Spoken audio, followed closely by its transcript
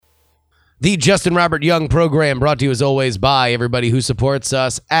The Justin Robert Young program brought to you as always by everybody who supports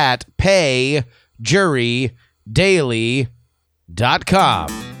us at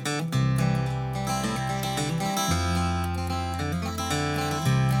payjurydaily.com.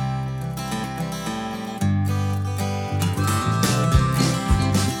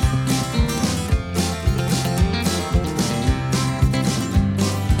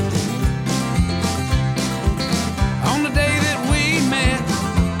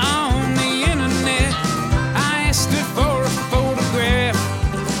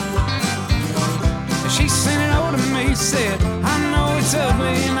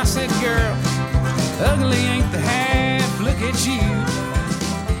 Ugly ain't the half, look at you.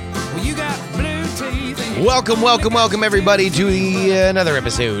 Well, you got blue teeth. Welcome, everybody, to another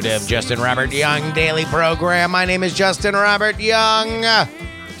episode of Justin Robert Young Daily Program. My name is Justin Robert Young.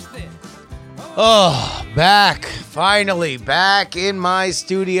 Finally back in my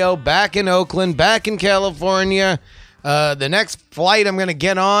studio, back in Oakland, back in California. The next flight I'm going to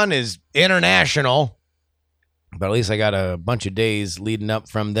get on is international, but at least I got a bunch of days leading up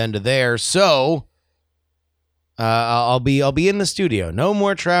from then to there, so I'll be in the studio. No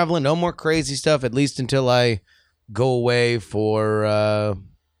more traveling, no more crazy stuff, at least until I go away for a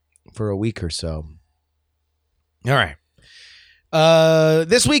week or so. All right.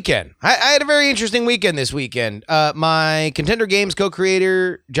 This weekend, I had a very interesting weekend this weekend. My Contender Games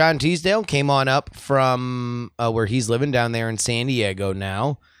co-creator, John Teasdale, came on up from where he's living down there in San Diego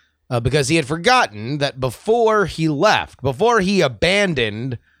now, because he had forgotten that before he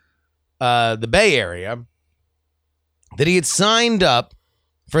abandoned the Bay Area, that he had signed up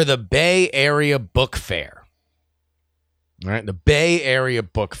for the Bay Area Book Faire. All right, the Bay Area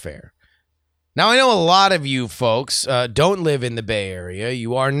Book Faire. Now, I know a lot of you folks don't live in the Bay Area.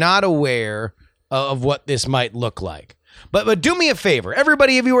 You are not aware of what this might look like. But do me a favor.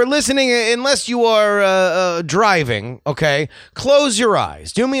 Everybody, if you are listening, unless you are driving, okay, close your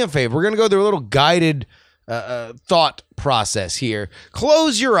eyes. Do me a favor. We're going to go through a little guided thought process here.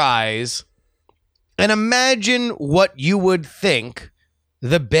 Close your eyes and imagine what you would think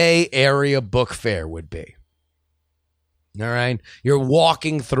the Bay Area Book Faire would be. All right? You're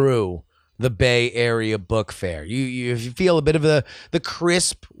walking through the Bay Area Book Faire. You feel a bit of the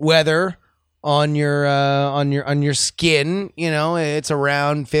crisp weather on your skin. You know, it's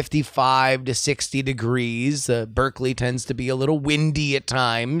around 55 to 60 degrees. Berkeley tends to be a little windy at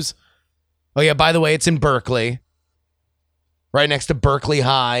times. Oh yeah, by the way, it's in Berkeley, right next to Berkeley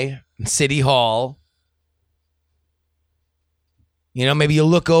High and City Hall. You know, maybe you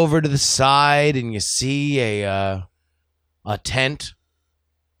look over to the side and you see a tent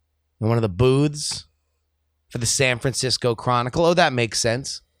in one of the booths for the San Francisco Chronicle. Oh, that makes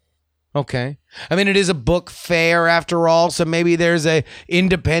sense. Okay. I mean, it is a book fair after all, so maybe there's a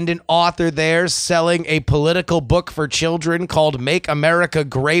independent author there selling a political book for children called Make America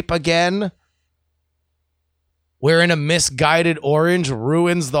Grape Again, wherein a misguided orange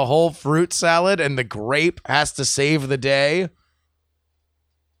ruins the whole fruit salad and the grape has to save the day.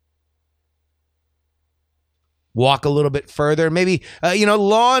 Walk a little bit further. Maybe,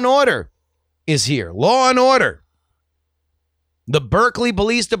 Law and Order is here. Law and Order. The Berkeley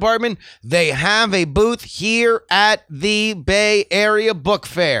Police Department, they have a booth here at the Bay Area Book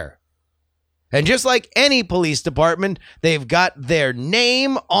Faire. And just like any police department, they've got their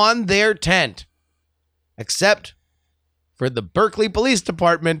name on their tent. Except for the Berkeley Police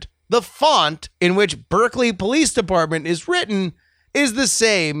Department, the font in which Berkeley Police Department is written is the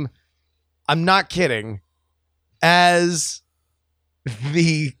same, I'm not kidding, as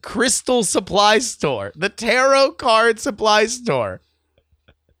the Crystal Supply Store, the tarot card supply store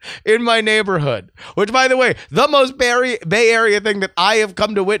in my neighborhood. Which, by the way, the most Bay Area thing that I have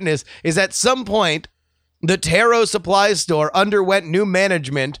come to witness is at some point, the tarot supply store underwent new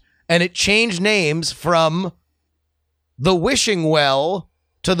management and it changed names from the Wishing Well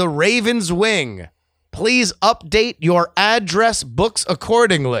to the Raven's Wing. Please update your address books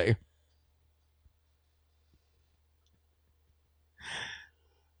accordingly.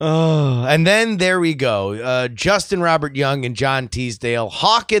 Oh, and then there we go. Justin Robert Young and John Teasdale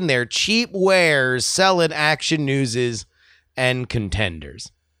hawking their cheap wares, selling Action Newses and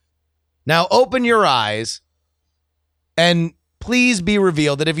Contenders. Now open your eyes and please be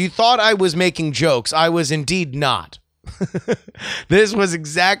revealed that if you thought I was making jokes, I was indeed not. This was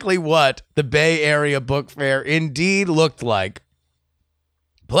exactly what the Bay Area Book Faire indeed looked like.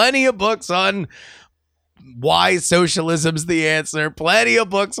 Plenty of books on why socialism's the answer, plenty of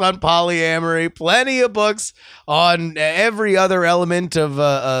books on polyamory, plenty of books on every other element of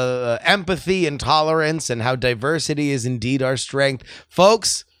empathy and tolerance and how diversity is indeed our strength.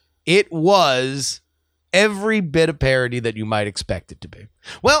 Folks, It was every bit of parody that you might expect it to be.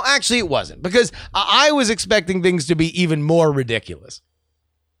 Well, actually, it wasn't, because I was expecting things to be even more ridiculous.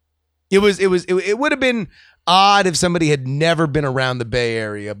 It would have been odd if somebody had never been around the Bay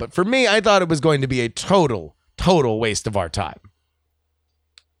Area, but for me, I thought it was going to be a total waste of our time.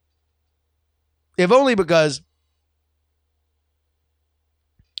 If only because,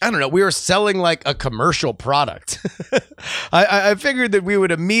 I don't know, we were selling like a commercial product. I figured that we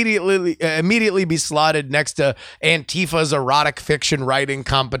would immediately be slotted next to Antifa's erotic fiction writing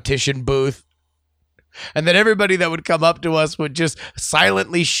competition booth. And then everybody that would come up to us would just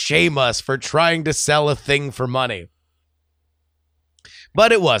silently shame us for trying to sell a thing for money.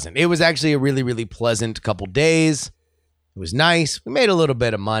 But it wasn't. It was actually a really, really pleasant couple days. It was nice. We made a little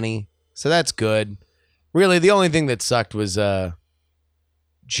bit of money, so that's good. Really, the only thing that sucked was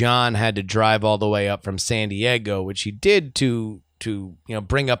John had to drive all the way up from San Diego, which he did to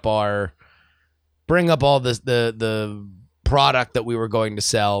bring up all the product that we were going to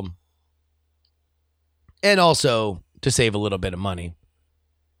sell, and also to save a little bit of money,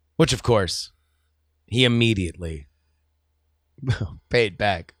 which of course he immediately paid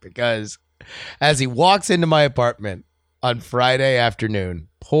back, because as he walks into my apartment on Friday afternoon,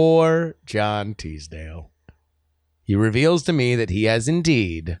 poor John Teasdale, he reveals to me that he has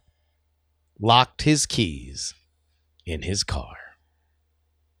indeed locked his keys in his car.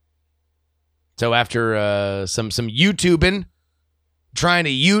 So after some YouTubing, trying to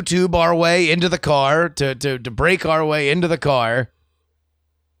YouTube our way into the car, to break our way into the car,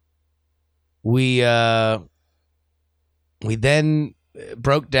 we then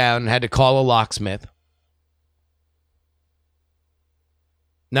broke down and had to call a locksmith.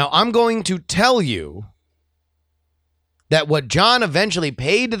 Now, I'm going to tell you that what John eventually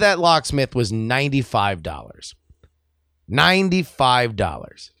paid to that locksmith was $95.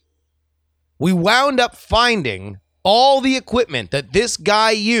 $95. We wound up finding all the equipment that this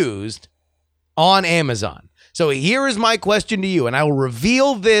guy used on Amazon. So here is my question to you, and I will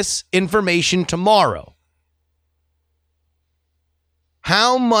reveal this information tomorrow.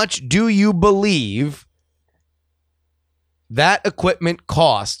 How much do you believe that equipment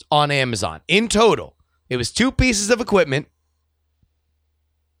cost on Amazon in total? It was 2 pieces of equipment.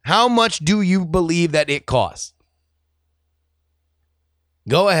 How much do you believe that it cost?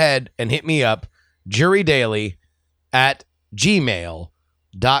 Go ahead and hit me up,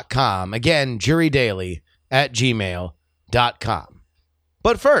 jurydaily@gmail.com. Again, jurydaily@gmail.com.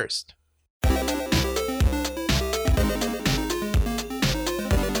 But first,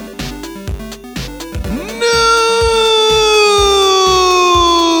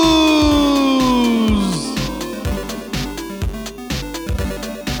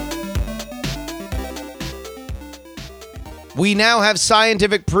 we now have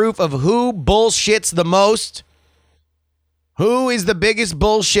scientific proof of who bullshits the most. Who is the biggest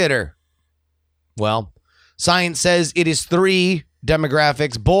bullshitter? Well, science says it is 3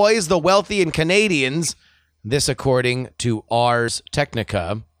 demographics: boys, the wealthy, and Canadians. This according to Ars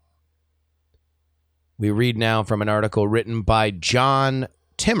Technica. We read now from an article written by John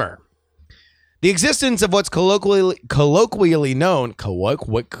Timmer. The existence of what's colloquially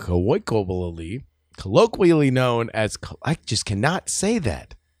known as, I just cannot say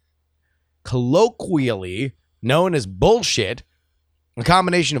that, colloquially known as bullshit, a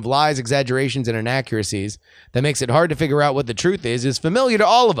combination of lies, exaggerations, and inaccuracies that makes it hard to figure out what the truth is familiar to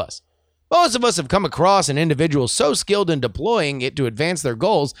all of us. Most of us have come across an individual so skilled in deploying it to advance their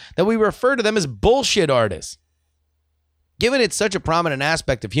goals that we refer to them as bullshit artists. Given it's such a prominent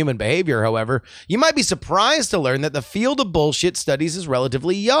aspect of human behavior, however, you might be surprised to learn that the field of bullshit studies is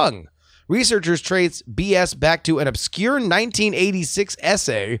relatively young. Researchers trace BS back to an obscure 1986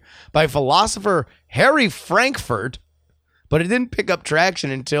 essay by philosopher Harry Frankfurt, but it didn't pick up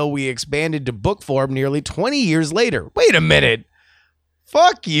traction until we expanded to book form nearly 20 years later. Wait a minute.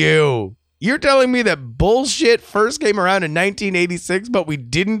 Fuck you. You're telling me that bullshit first came around in 1986, but we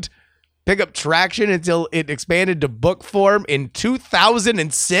didn't pick up traction until it expanded to book form in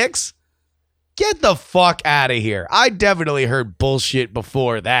 2006? Get the fuck out of here. I definitely heard bullshit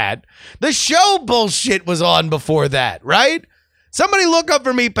before that. The show bullshit was on before that, right? Somebody look up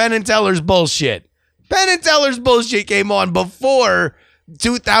for me Penn and Teller's bullshit. Penn and Teller's bullshit came on before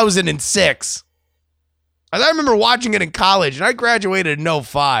 2006. I remember watching it in college, and I graduated in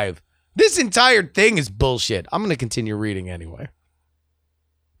 2005. This entire thing is bullshit. I'm going to continue reading anyway.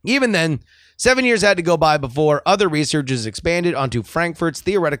 Even then, 7 years had to go by before other researchers expanded onto Frankfurt's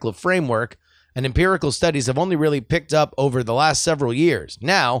theoretical framework, and empirical studies have only really picked up over the last several years.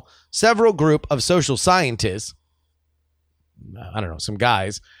 Now, several group of social scientists, I don't know, some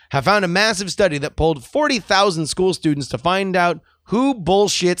guys, have found a massive study that polled 40,000 school students to find out who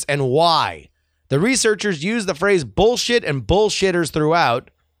bullshits and why. The researchers use the phrase bullshit and bullshitters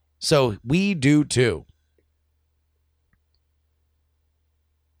throughout, so we do too.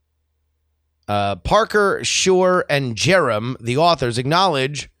 Parker, Shore, and Jerem, the authors,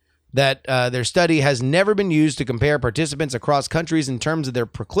 acknowledge that their study has never been used to compare participants across countries in terms of their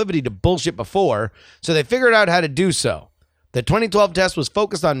proclivity to bullshit before, so they figured out how to do so. The 2012 test was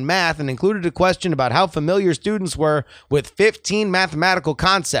focused on math and included a question about how familiar students were with 15 mathematical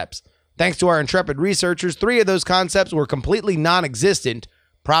concepts. Thanks to our intrepid researchers, 3 of those concepts were completely non-existent: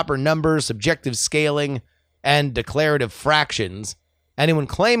 proper numbers, subjective scaling, and declarative fractions. Anyone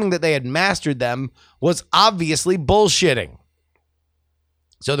claiming that they had mastered them was obviously bullshitting.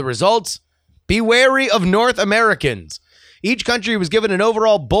 So the results? Be wary of North Americans. Each country was given an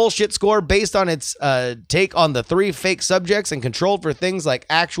overall bullshit score based on its take on the 3 fake subjects and controlled for things like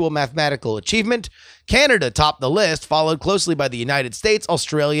actual mathematical achievement. Canada topped the list, followed closely by the United States,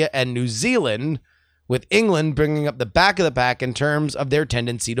 Australia, and New Zealand, with England bringing up the back of the pack in terms of their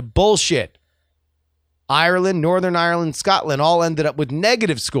tendency to bullshit. Ireland, Northern Ireland, Scotland all ended up with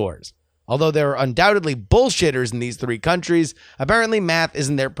negative scores. Although there are undoubtedly bullshitters in these 3 countries, apparently math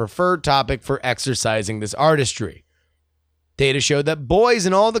isn't their preferred topic for exercising this artistry. Data showed that boys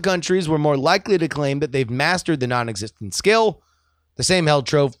in all the countries were more likely to claim that they've mastered the non-existent skill. The same held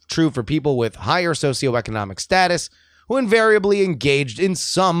true for people with higher socioeconomic status, who invariably engaged in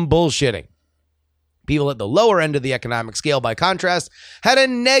some bullshitting. People at the lower end of the economic scale, by contrast, had a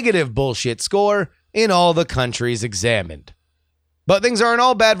negative bullshit score in all the countries examined. But things aren't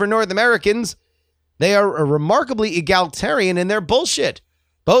all bad for North Americans. They are remarkably egalitarian in their bullshit.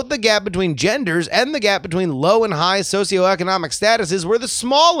 Both the gap between genders and the gap between low and high socioeconomic statuses were the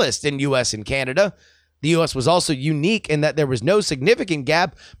smallest in U.S. and Canada. The U.S. was also unique in that there was no significant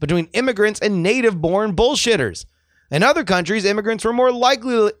gap between immigrants and native-born bullshitters. In other countries, immigrants were more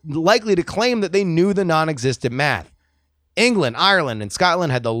likely to claim that they knew the non-existent math. England, Ireland, and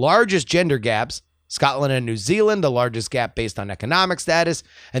Scotland had the largest gender gaps. Scotland and New Zealand, the largest gap based on economic status,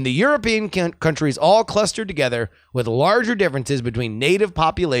 and the European countries all clustered together with larger differences between native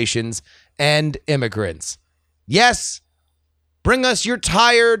populations and immigrants. Yes, bring us your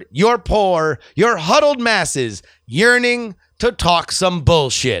tired, your poor, your huddled masses yearning to talk some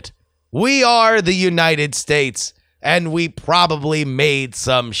bullshit. We are the United States, and we probably made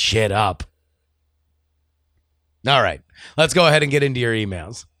some shit up. All right, let's go ahead and get into your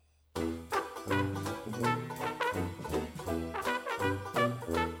emails.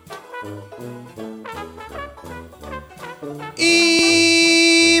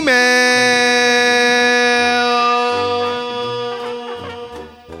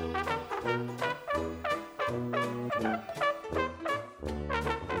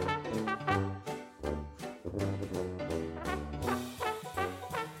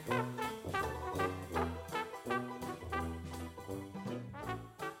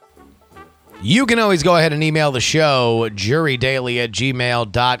 You can always go ahead and email the show,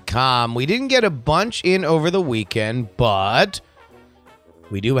 jurydaily@gmail.com. We didn't get a bunch in over the weekend, but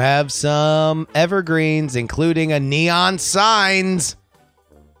we do have some evergreens, including a neon signs.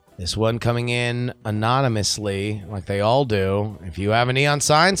 This one coming in anonymously, like they all do. If you have a neon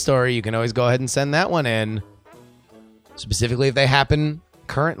sign story, you can always go ahead and send that one in. Specifically, if they happen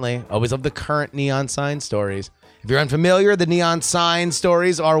currently. Always love the current neon sign stories. If you're unfamiliar, the neon sign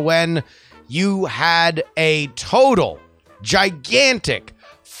stories are when you had a total, gigantic,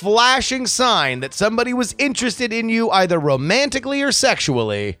 flashing sign that somebody was interested in you either romantically or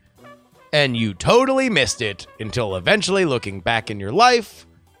sexually, and you totally missed it until eventually looking back in your life,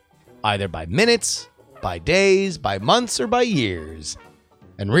 either by minutes, by days, by months, or by years,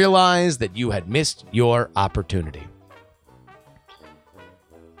 and realized that you had missed your opportunity.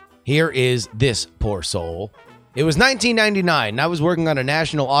 Here is this poor soul. It was 1999, and I was working on a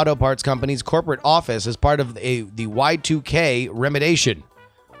national auto parts company's corporate office as part of the Y2K remediation.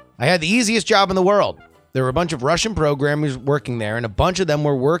 I had the easiest job in the world. There were a bunch of Russian programmers working there, and a bunch of them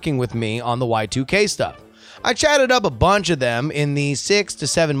were working with me on the Y2K stuff. I chatted up a bunch of them in the 6 to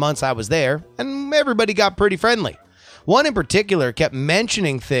 7 months I was there, and everybody got pretty friendly. One in particular kept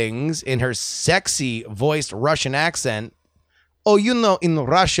mentioning things in her sexy voiced Russian accent. Oh, you know, in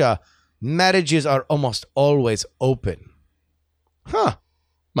Russia, marriages are almost always open. Huh,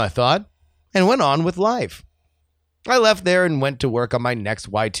 I thought, and went on with life. I left there and went to work on my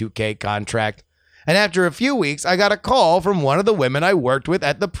next Y2K contract. And after a few weeks, I got a call from one of the women I worked with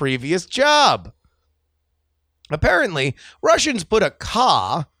at the previous job. Apparently, Russians put a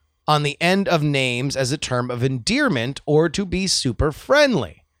ka on the end of names as a term of endearment or to be super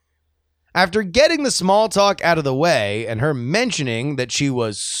friendly. After getting the small talk out of the way and her mentioning that she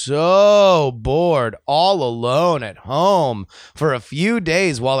was so bored all alone at home for a few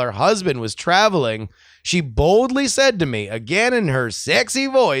days while her husband was traveling, she boldly said to me, again in her sexy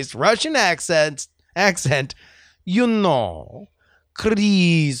voice, Russian accent, "You know,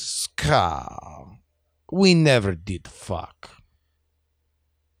 Kriska, we never did fuck."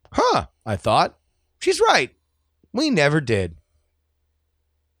 Huh, I thought. She's right. We never did.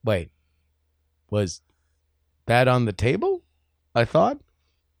 Wait. Was that on the table? I thought.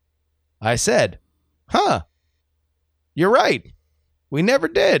 I said, huh, you're right. We never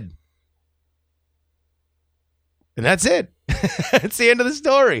did. And that's it. That's the end of the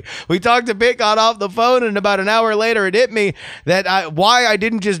story. We talked a bit, got off the phone, and about an hour later it hit me that why I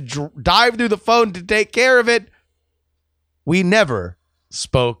didn't just dive through the phone to take care of it. We never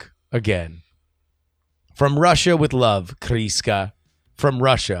spoke again. From Russia with love, Kriska. From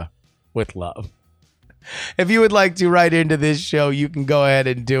Russia with love. If you would like to write into this show, you can go ahead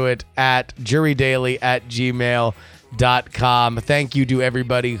and do it at jurydaily@gmail.com. Thank you to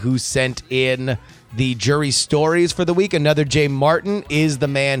everybody who sent in the jury stories for the week. Another Jay Martin is the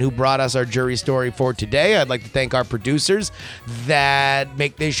man who brought us our jury story for today. I'd like to thank our producers that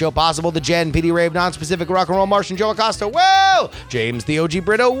make this show possible. The Jen, PD Rave, Non-Specific Rock and Roll, Martian, Joe Acosta, well, James, the OG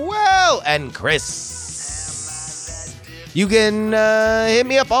Brito, well, and Chris. You can hit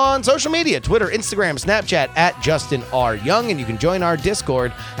me up on social media, Twitter, Instagram, Snapchat, @JustinRYoung, and you can join our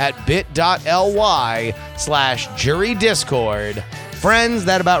Discord at bit.ly/JuryDiscord. Friends,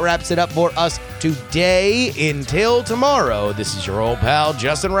 that about wraps it up for us today. Until tomorrow, this is your old pal,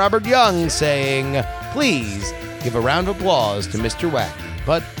 Justin Robert Young, saying, please give a round of applause to Mr. Wacky.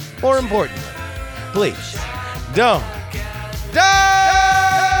 But more importantly, please don't die!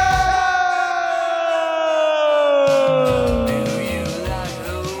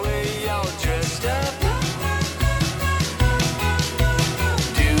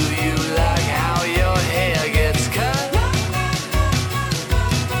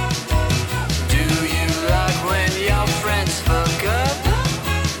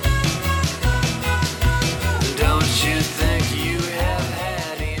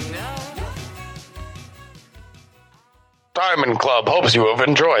 Diamond Club hopes you have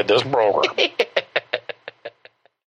enjoyed this program.